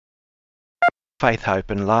Faith, Hope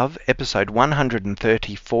and Love, episode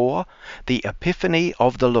 134, The Epiphany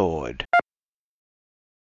of the Lord.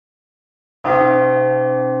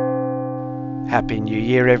 Happy New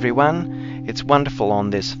Year, everyone. It's wonderful on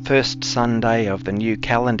this first Sunday of the new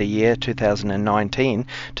calendar year, 2019,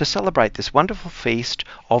 to celebrate this wonderful feast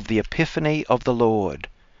of the Epiphany of the Lord.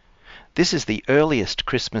 This is the earliest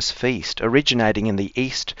Christmas feast, originating in the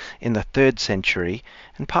East in the 3rd century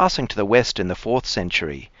and passing to the West in the 4th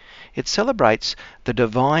century. It celebrates the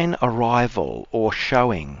divine arrival or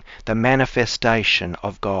showing, the manifestation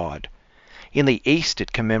of God. In the East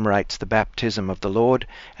it commemorates the baptism of the Lord,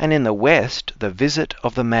 and in the West the visit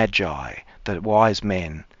of the Magi, the wise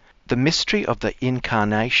men. The mystery of the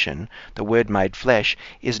Incarnation, the Word made flesh,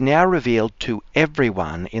 is now revealed to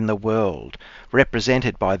everyone in the world,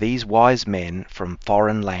 represented by these wise men from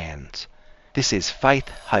foreign lands. This is Faith,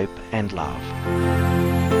 Hope and Love.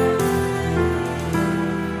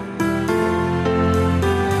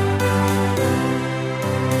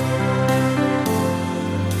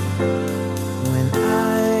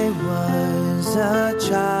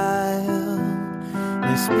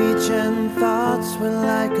 My speech and thoughts were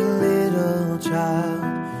like a little child,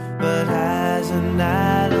 but as an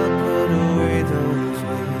adult put away those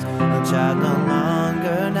ways. A child no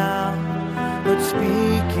longer now, but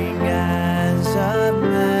speaking as a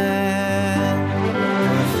man.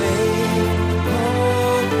 For faith,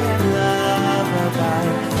 hope and love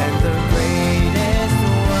abide, and the greatest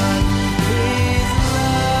one is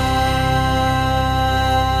love.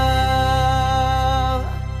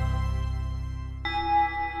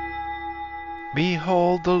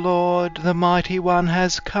 Behold, the Lord, the Mighty One,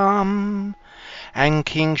 has come, and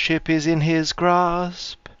kingship is in his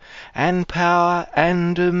grasp, and power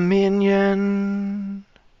and dominion.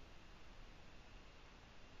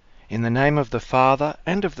 In the name of the Father,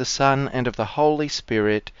 and of the Son, and of the Holy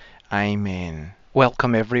Spirit. Amen.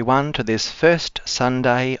 Welcome everyone to this first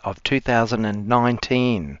Sunday of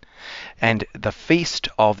 2019, and the feast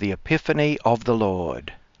of the Epiphany of the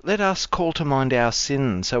Lord. Let us call to mind our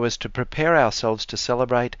sins so as to prepare ourselves to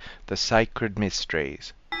celebrate the sacred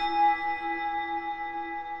mysteries.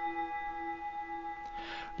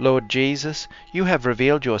 Lord Jesus, you have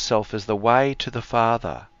revealed yourself as the way to the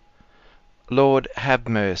Father. Lord, have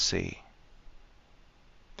mercy.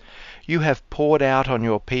 You have poured out on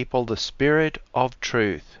your people the Spirit of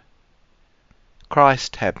truth.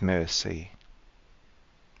 Christ, have mercy.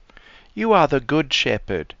 You are the Good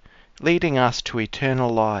Shepherd, leading us to eternal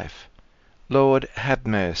life. Lord, have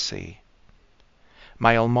mercy.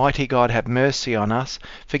 May Almighty God have mercy on us,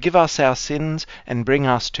 forgive us our sins, and bring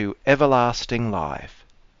us to everlasting life.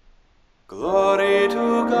 Glory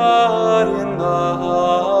to God in the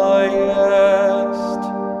highest,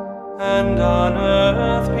 and on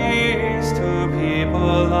earth peace to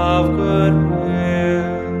people of good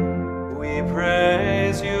will. We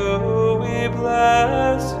praise you, we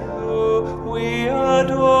bless you, we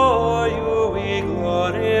adore you, we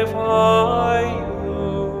glorify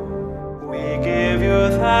you. We give you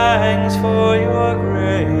thanks for your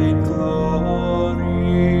great glory.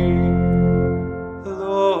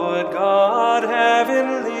 Lord God,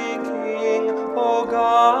 heavenly King, O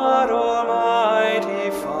God, almighty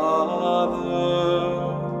Father,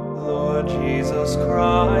 Lord Jesus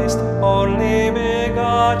Christ, only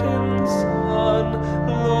begotten Son,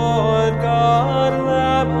 Lord God,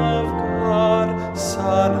 Lamb of God,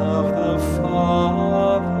 Son of the Father,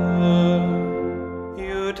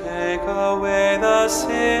 you take away the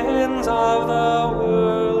sins of the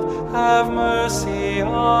world, have mercy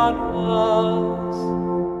on us.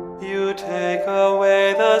 You take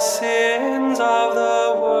away the sins of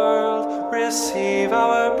the world, receive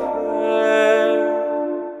our prayer.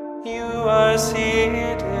 You are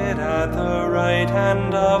seated at the right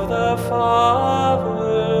hand of the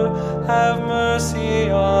Father, have mercy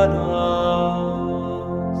on us.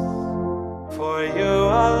 For you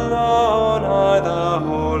alone are the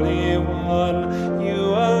Holy One,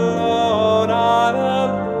 you alone are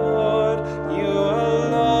the Lord, you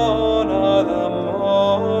alone are the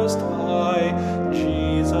Most High,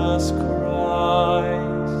 Jesus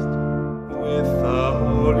Christ, with the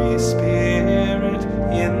Holy Spirit,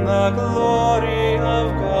 in the glory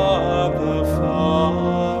of God the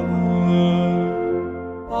Father.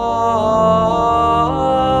 Amen.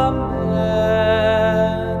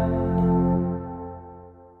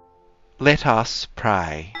 Let us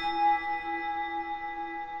pray.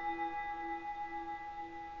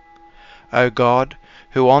 O God,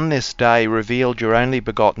 who on this day revealed your only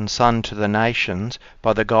begotten Son to the nations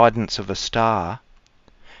by the guidance of a star,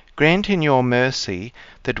 grant in your mercy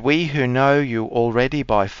that we who know you already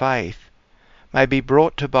by faith may be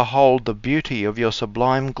brought to behold the beauty of your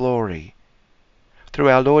sublime glory. Through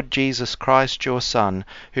our Lord Jesus Christ, your Son,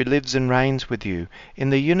 who lives and reigns with you, in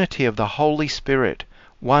the unity of the Holy Spirit,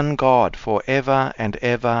 one God, for ever and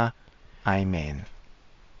ever. Amen.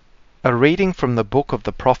 A reading from the book of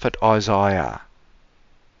the prophet Isaiah,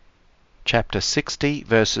 chapter 60,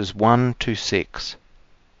 verses 1 to 6.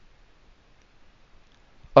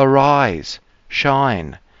 Arise,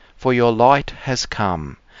 shine, for your light has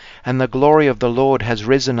come, and the glory of the Lord has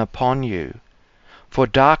risen upon you. For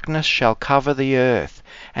darkness shall cover the earth,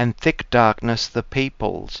 and thick darkness the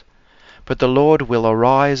peoples. But the Lord will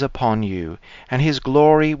arise upon you, and his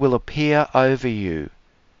glory will appear over you.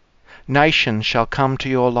 Nations shall come to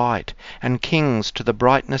your light, and kings to the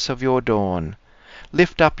brightness of your dawn.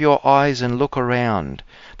 Lift up your eyes and look around.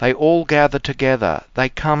 They all gather together, they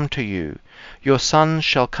come to you. Your sons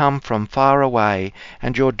shall come from far away,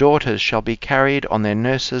 and your daughters shall be carried on their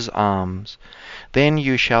nurses' arms. Then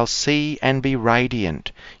you shall see and be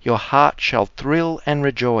radiant, your heart shall thrill and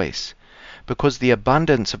rejoice, because the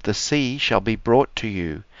abundance of the sea shall be brought to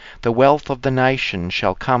you, the wealth of the nations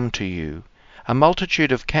shall come to you. A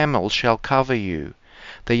multitude of camels shall cover you,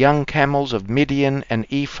 the young camels of Midian and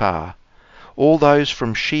Ephah. All those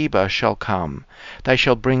from Sheba shall come. They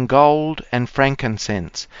shall bring gold and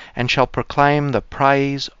frankincense, and shall proclaim the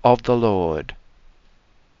praise of the Lord.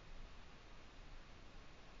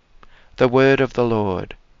 The word of the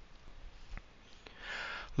Lord.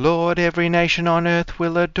 Lord, every nation on earth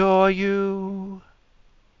will adore you.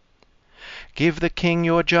 Give the king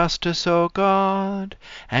your justice, O God,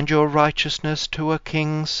 and your righteousness to a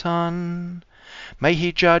king's son. May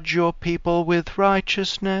he judge your people with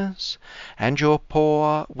righteousness, and your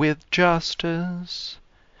poor with justice.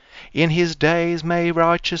 In his days may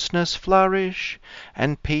righteousness flourish,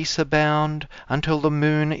 and peace abound until the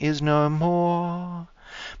moon is no more.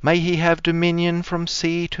 May he have dominion from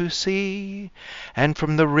sea to sea, and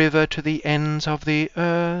from the river to the ends of the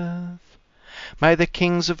earth. May the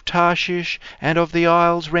kings of Tarshish and of the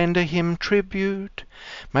isles render him tribute.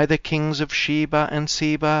 May the kings of Sheba and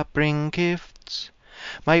Seba bring gifts.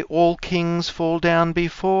 May all kings fall down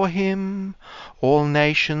before him, all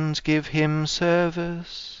nations give him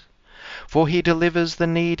service. For he delivers the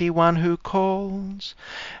needy one who calls,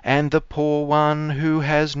 and the poor one who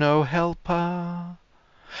has no helper.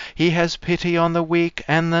 He has pity on the weak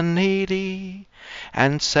and the needy,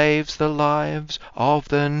 and saves the lives of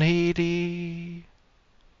the needy.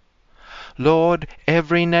 Lord,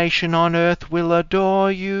 every nation on earth will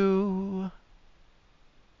adore you.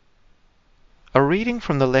 A reading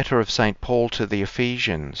from the letter of St. Paul to the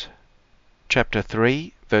Ephesians, chapter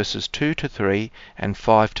 3, verses 2 to 3 and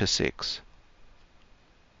 5 to 6.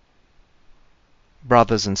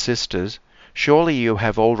 Brothers and sisters, surely you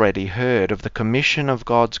have already heard of the commission of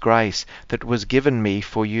God's grace that was given me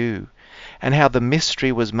for you, and how the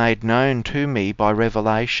mystery was made known to me by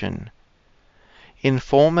revelation. In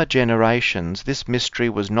former generations this mystery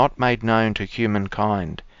was not made known to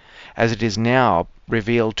humankind, as it is now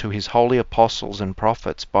revealed to his holy apostles and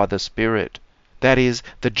prophets by the Spirit. That is,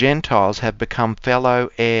 the Gentiles have become fellow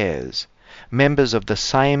heirs, members of the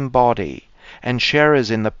same body, and sharers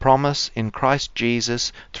in the promise in Christ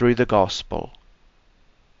Jesus through the gospel.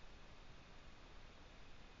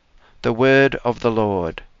 The word of the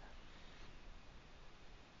Lord.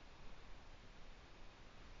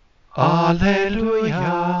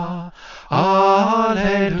 Alleluia,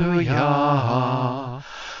 Alleluia,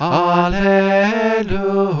 Alleluia.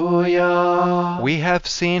 We have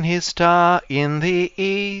seen his star in the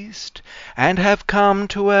east, and have come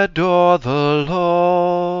to adore the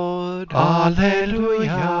Lord.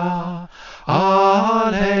 Alleluia,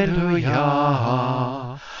 Alleluia,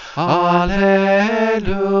 Alleluia.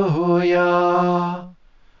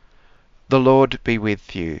 The Lord be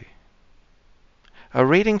with you. A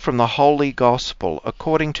reading from the Holy Gospel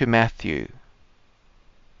according to Matthew,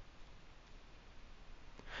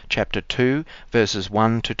 chapter 2, verses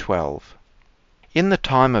 1 to 12. In the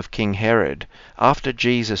time of King Herod, after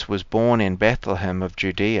Jesus was born in Bethlehem of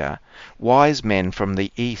Judea, wise men from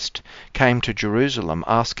the east came to Jerusalem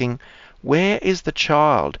asking, "Where is the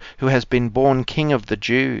child who has been born King of the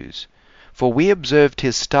Jews? For we observed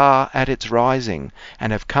his star at its rising,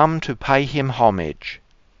 and have come to pay him homage."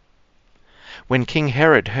 When King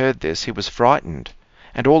Herod heard this, he was frightened,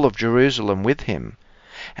 and all of Jerusalem with him.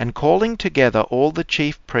 And calling together all the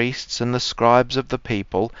chief priests and the scribes of the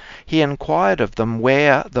people, he inquired of them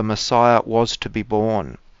where the Messiah was to be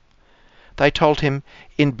born. They told him,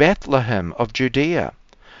 "In Bethlehem of Judea,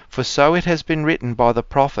 for so it has been written by the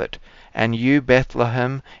prophet, and you,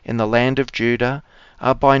 Bethlehem, in the land of Judah,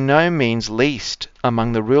 are by no means least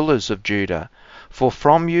among the rulers of Judah, For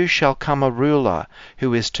from you shall come a ruler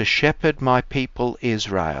who is to shepherd my people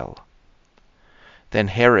Israel." Then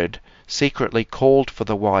Herod secretly called for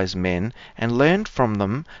the wise men and learned from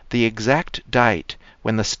them the exact date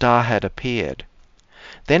when the star had appeared.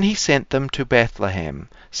 Then he sent them to Bethlehem,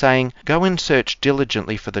 saying, "Go and search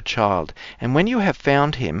diligently for the child, and when you have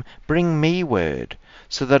found him, bring me word,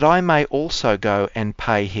 so that I may also go and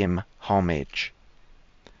pay him homage."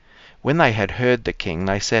 When they had heard the king,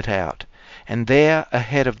 they set out, and there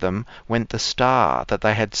ahead of them went the star that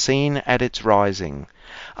they had seen at its rising,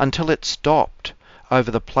 until it stopped over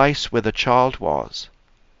the place where the child was.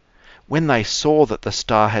 When they saw that the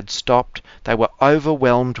star had stopped, they were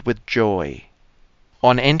overwhelmed with joy.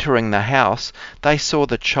 On entering the house, they saw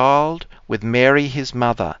the child with Mary his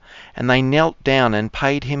mother, and they knelt down and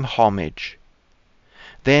paid him homage.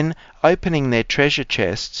 Then, opening their treasure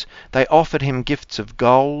chests, they offered him gifts of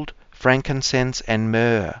gold, frankincense, and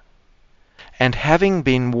myrrh. And having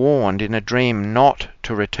been warned in a dream not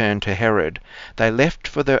to return to Herod, they left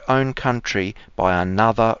for their own country by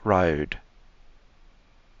another road.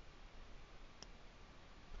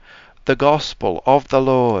 The Gospel of the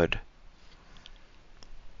Lord.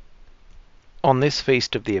 On this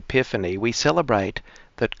feast of the Epiphany, we celebrate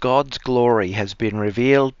that God's glory has been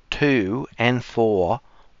revealed to and for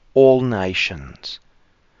all nations.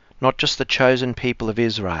 Not just the chosen people of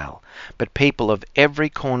Israel, but people of every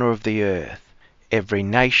corner of the earth, every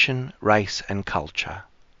nation, race and culture.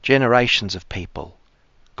 Generations of people.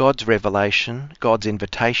 God's revelation, God's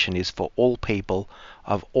invitation is for all people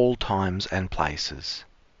of all times and places.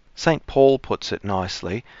 St. Paul puts it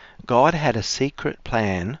nicely, God had a secret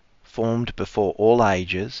plan formed before all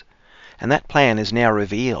ages, and that plan is now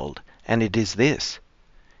revealed, and it is this.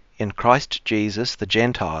 In Christ Jesus, the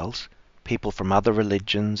Gentiles, people from other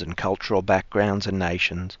religions and cultural backgrounds and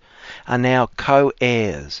nations, are now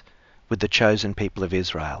co-heirs with the chosen people of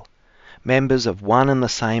Israel, members of one and the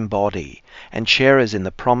same body, and sharers in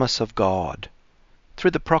the promise of God,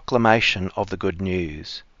 through the proclamation of the good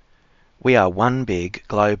news. We are one big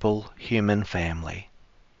global human family.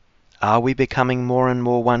 Are we becoming more and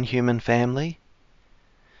more one human family?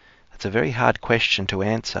 That's a very hard question to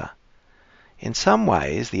answer. In some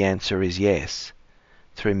ways, the answer is yes.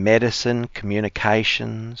 Through medicine,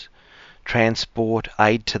 communications, transport,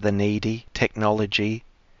 aid to the needy, technology,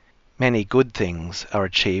 many good things are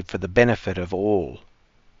achieved for the benefit of all.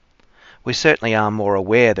 We certainly are more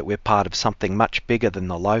aware that we're part of something much bigger than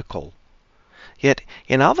the local. Yet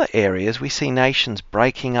in other areas we see nations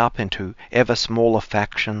breaking up into ever smaller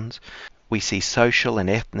factions. We see social and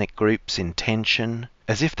ethnic groups in tension,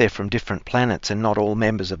 as if they're from different planets and not all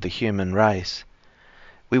members of the human race.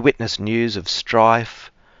 We witness news of strife,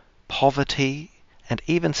 poverty, and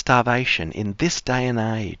even starvation in this day and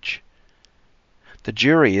age. The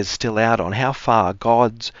jury is still out on how far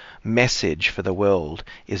God's message for the world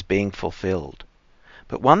is being fulfilled.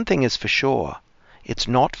 But one thing is for sure, it's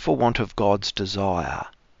not for want of God's desire,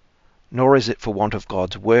 nor is it for want of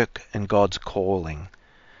God's work and God's calling.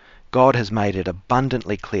 God has made it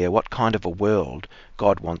abundantly clear what kind of a world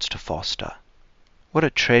God wants to foster. What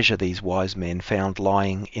a treasure these wise men found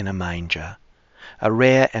lying in a manger, a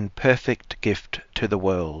rare and perfect gift to the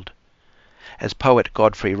world. As poet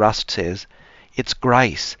Godfrey Rust says, it's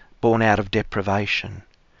grace born out of deprivation,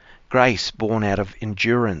 grace born out of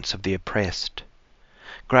endurance of the oppressed,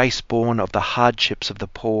 grace born of the hardships of the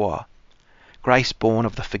poor, grace born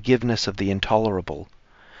of the forgiveness of the intolerable,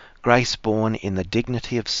 grace born in the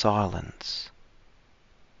dignity of silence.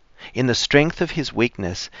 In the strength of his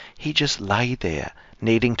weakness, he just lay there,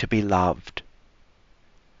 needing to be loved.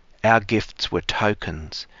 Our gifts were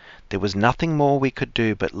tokens. There was nothing more we could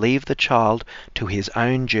do but leave the child to his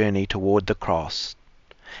own journey toward the cross,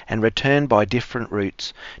 and return by different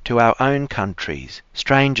routes to our own countries,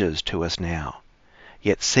 strangers to us now,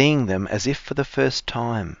 yet seeing them as if for the first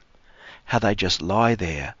time, how they just lie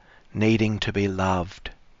there, needing to be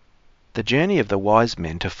loved. The journey of the wise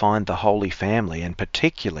men to find the Holy Family, and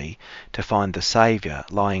particularly to find the Saviour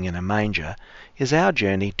lying in a manger, is our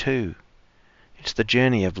journey too. It's the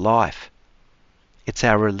journey of life. It's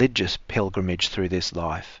our religious pilgrimage through this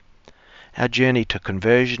life. Our journey to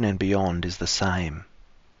conversion and beyond is the same.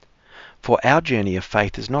 For our journey of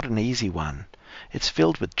faith is not an easy one. It's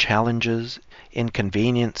filled with challenges,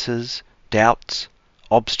 inconveniences, doubts,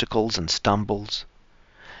 obstacles and stumbles.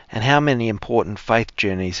 And how many important faith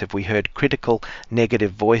journeys have we heard critical,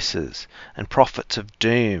 negative voices and prophets of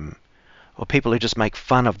doom, or people who just make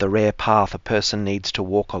fun of the rare path a person needs to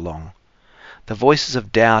walk along. The voices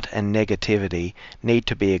of doubt and negativity need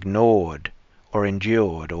to be ignored or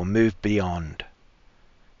endured or moved beyond.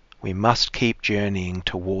 We must keep journeying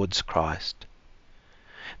towards Christ.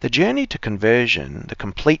 The journey to conversion, the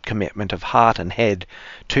complete commitment of heart and head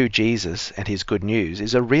to Jesus and his good news,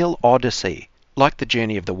 is a real odyssey. Like the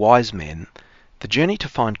journey of the wise men, the journey to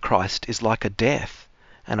find Christ is like a death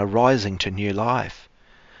and a rising to new life.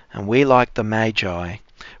 And we, like the Magi,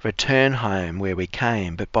 return home where we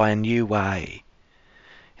came, but by a new way.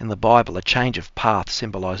 In the Bible, a change of path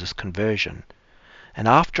symbolizes conversion. And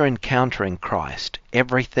after encountering Christ,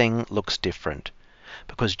 everything looks different,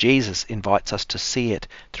 because Jesus invites us to see it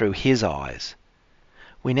through his eyes.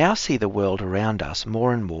 We now see the world around us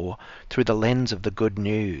more and more through the lens of the good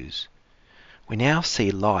news. We now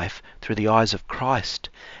see life through the eyes of Christ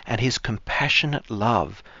and his compassionate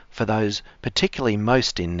love for those particularly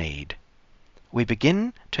most in need. We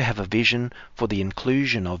begin to have a vision for the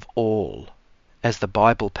inclusion of all. As the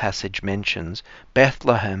Bible passage mentions,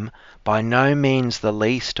 Bethlehem, by no means the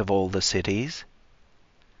least of all the cities.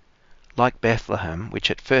 Like Bethlehem, which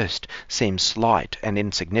at first seems slight and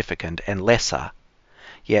insignificant and lesser,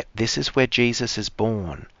 yet this is where Jesus is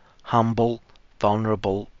born, humble,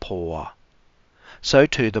 vulnerable, poor. So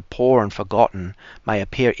too the poor and forgotten may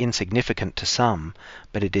appear insignificant to some,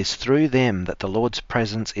 but it is through them that the Lord's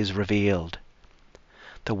presence is revealed.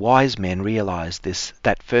 The wise men realized this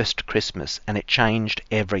that first Christmas, and it changed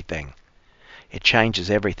everything. It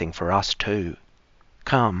changes everything for us too.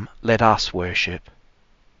 Come, let us worship.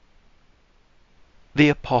 The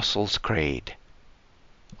Apostles' Creed.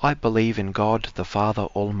 I believe in God the Father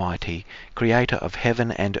Almighty, creator of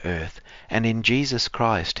heaven and earth, and in Jesus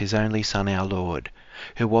Christ, his only Son, our Lord,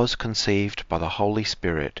 who was conceived by the Holy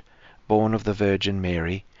Spirit, born of the Virgin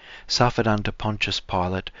Mary, suffered under Pontius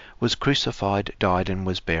Pilate, was crucified, died, and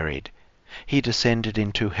was buried. He descended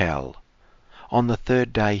into hell. On the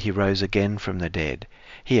third day he rose again from the dead.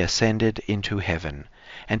 He ascended into heaven,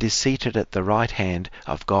 and is seated at the right hand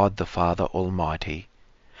of God the Father Almighty.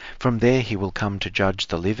 From there he will come to judge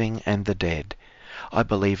the living and the dead. I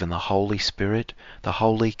believe in the Holy Spirit, the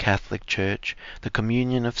Holy Catholic Church, the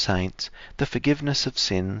communion of saints, the forgiveness of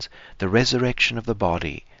sins, the resurrection of the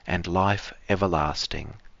body, and life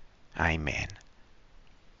everlasting. Amen.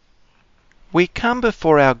 We come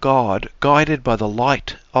before our God guided by the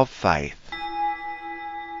light of faith.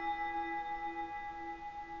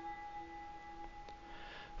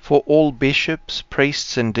 For all bishops,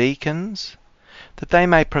 priests and deacons, that they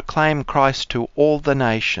may proclaim Christ to all the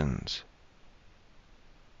nations.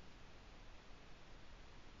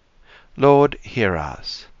 Lord, hear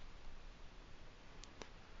us.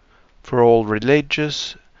 For all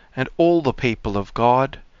religious and all the people of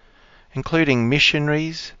God, including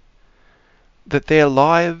missionaries, that their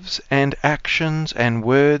lives and actions and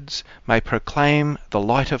words may proclaim the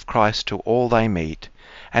light of Christ to all they meet,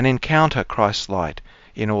 and encounter Christ's light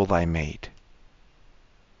in all they meet.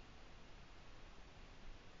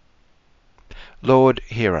 Lord,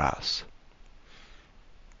 hear us.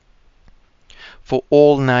 For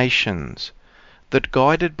all nations, that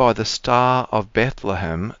guided by the star of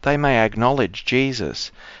Bethlehem, they may acknowledge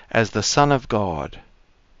Jesus as the Son of God.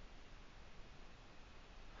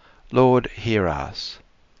 Lord, hear us.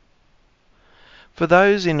 For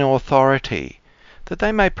those in authority, that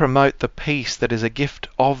they may promote the peace that is a gift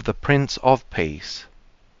of the Prince of Peace.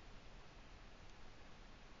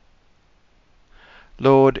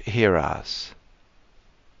 Lord, hear us.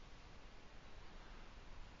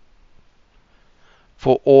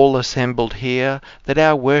 For all assembled here, that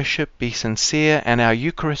our worship be sincere and our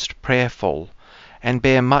Eucharist prayerful, and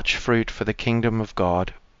bear much fruit for the kingdom of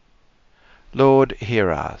God. Lord, hear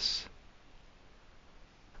us.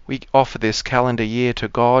 We offer this calendar year to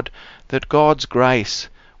God, that God's grace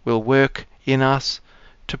will work in us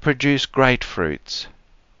to produce great fruits.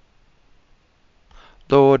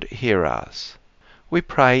 Lord, hear us. We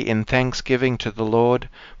pray in thanksgiving to the Lord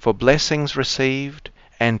for blessings received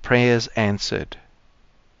and prayers answered.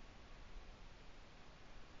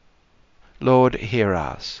 Lord, hear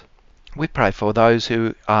us. We pray for those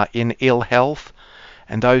who are in ill health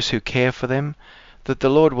and those who care for them, that the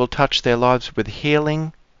Lord will touch their lives with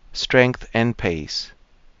healing, strength and peace.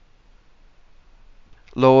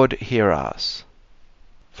 Lord, hear us.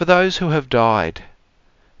 For those who have died,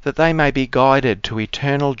 that they may be guided to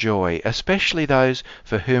eternal joy, especially those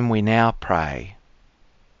for whom we now pray.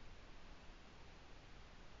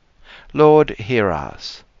 Lord, hear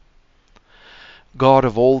us. God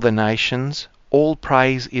of all the nations, all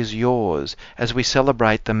praise is yours as we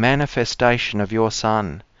celebrate the manifestation of your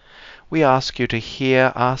Son. We ask you to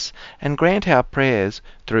hear us and grant our prayers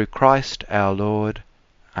through Christ our Lord.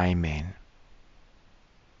 Amen.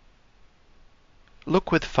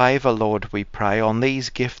 Look with favour, Lord, we pray, on these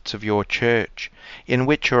gifts of your church, in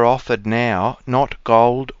which are offered now not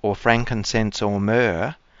gold or frankincense or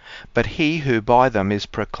myrrh, but he who by them is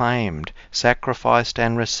proclaimed, sacrificed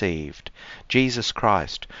and received, Jesus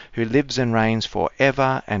Christ, who lives and reigns for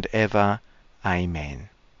ever and ever. Amen.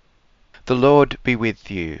 The Lord be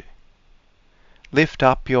with you. Lift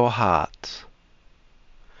up your hearts.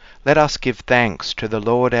 Let us give thanks to the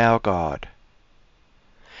Lord our God.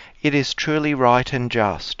 It is truly right and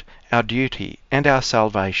just, our duty and our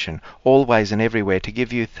salvation, always and everywhere to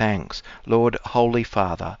give you thanks, Lord, Holy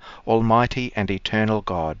Father, Almighty and Eternal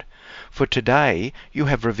God. For today you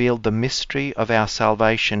have revealed the mystery of our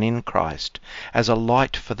salvation in Christ as a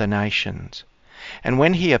light for the nations. And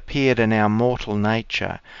when he appeared in our mortal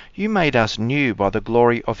nature, you made us new by the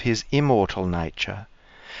glory of his immortal nature.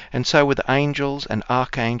 And so with angels and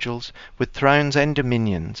archangels, with thrones and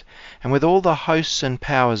dominions, and with all the hosts and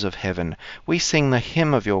powers of heaven, we sing the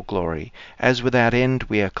hymn of your glory, as without end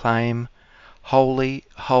we acclaim, Holy,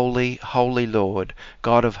 holy, holy Lord,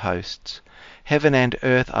 God of hosts, heaven and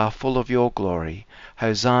earth are full of your glory.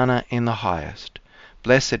 Hosanna in the highest.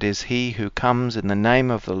 Blessed is he who comes in the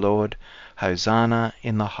name of the Lord. Hosanna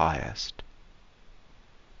in the highest.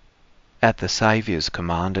 At the Saviour's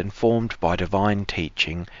command, informed by divine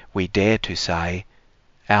teaching, we dare to say,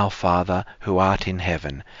 Our Father, who art in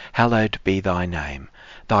heaven, hallowed be thy name.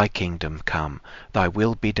 Thy kingdom come, thy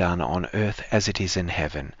will be done on earth as it is in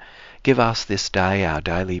heaven. Give us this day our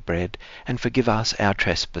daily bread, and forgive us our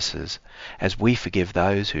trespasses, as we forgive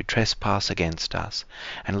those who trespass against us.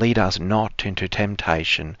 And lead us not into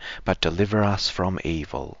temptation, but deliver us from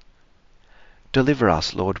evil. Deliver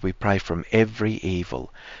us, Lord, we pray, from every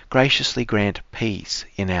evil. Graciously grant peace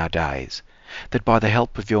in our days, that by the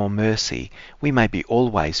help of your mercy we may be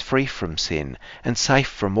always free from sin and safe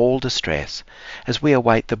from all distress, as we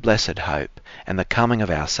await the blessed hope and the coming of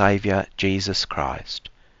our Saviour, Jesus Christ.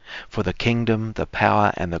 For the kingdom, the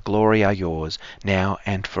power, and the glory are yours, now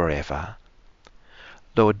and forever.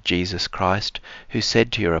 Lord Jesus Christ, who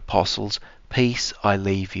said to your apostles, Peace I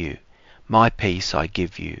leave you, my peace I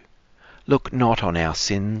give you. Look not on our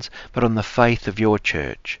sins, but on the faith of your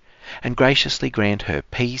church, and graciously grant her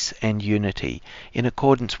peace and unity in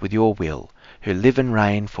accordance with your will, who live and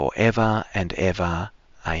reign for ever and ever.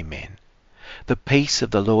 Amen. The peace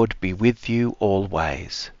of the Lord be with you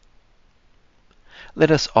always.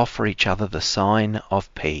 Let us offer each other the sign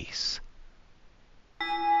of peace.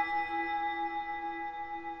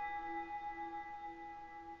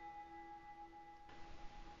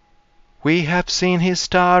 We have seen his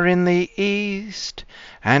star in the east,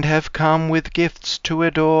 and have come with gifts to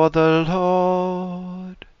adore the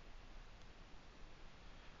Lord.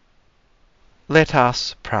 Let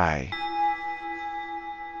us pray.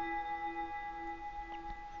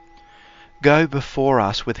 Go before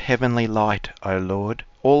us with heavenly light, O Lord,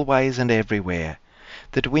 always and everywhere,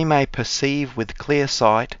 that we may perceive with clear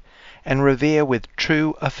sight, and revere with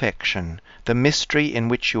true affection the mystery in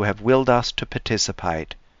which you have willed us to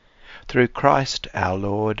participate. Through Christ our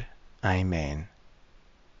Lord. Amen.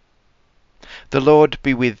 The Lord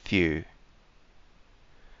be with you.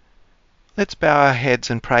 Let's bow our heads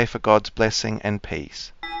and pray for God's blessing and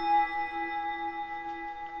peace.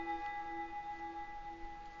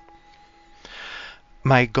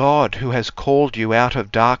 May God, who has called you out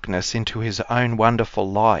of darkness into his own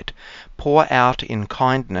wonderful light, pour out in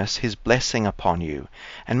kindness his blessing upon you,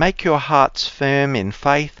 and make your hearts firm in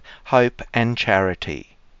faith, hope, and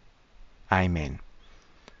charity. Amen.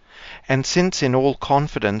 And since in all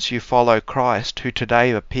confidence you follow Christ, who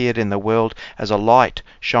today appeared in the world as a light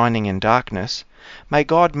shining in darkness, may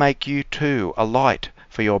God make you too a light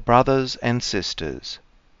for your brothers and sisters.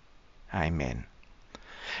 Amen.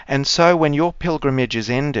 And so when your pilgrimage is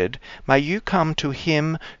ended, may you come to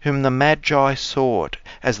him whom the Magi sought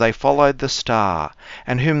as they followed the star,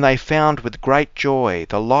 and whom they found with great joy,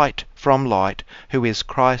 the light from light, who is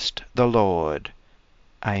Christ the Lord.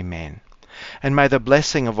 Amen. And may the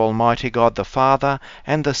blessing of Almighty God the Father,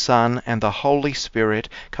 and the Son, and the Holy Spirit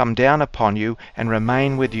come down upon you and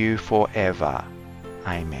remain with you forever.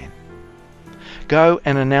 Amen. Go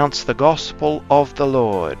and announce the gospel of the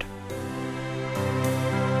Lord.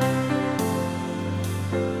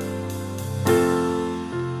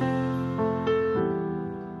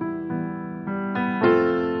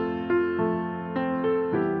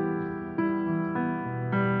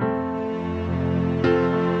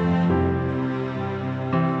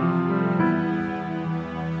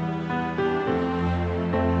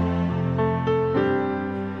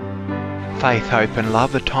 Faith, Hope and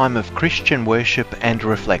Love, a time of Christian worship and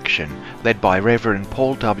reflection, led by Reverend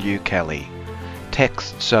Paul W. Kelly.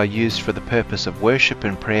 Texts are used for the purpose of worship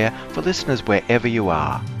and prayer for listeners wherever you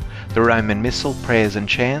are. The Roman Missal, Prayers and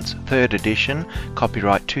Chants, 3rd edition,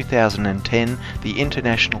 copyright 2010, the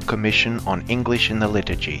International Commission on English in the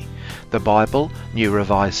Liturgy. The Bible, New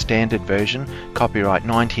Revised Standard Version, copyright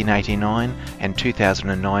 1989 and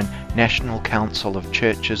 2009, National Council of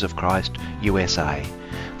Churches of Christ, USA.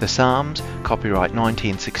 The Psalms, copyright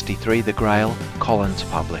 1963, The Grail, Collins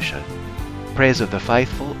Publisher. Prayers of the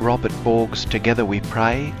Faithful, Robert Borg's Together We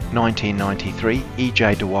Pray, 1993,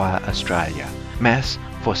 E.J. Dwyer, Australia. Mass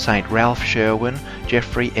for St. Ralph Sherwin,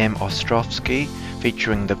 Jeffrey M. Ostrovsky,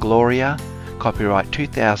 featuring the Gloria, copyright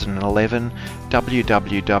 2011,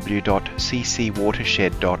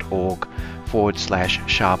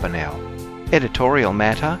 www.ccwatershed.org/Charbonnel. Editorial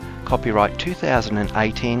matter, copyright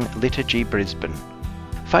 2018, Liturgy Brisbane.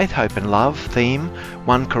 Faith, Hope and Love theme,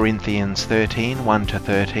 1 Corinthians 13,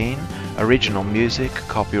 1-13. Original music,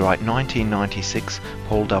 copyright 1996,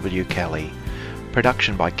 Paul W. Kelly.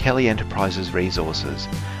 Production by Kelly Enterprises Resources.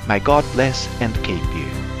 May God bless and keep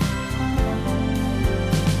you.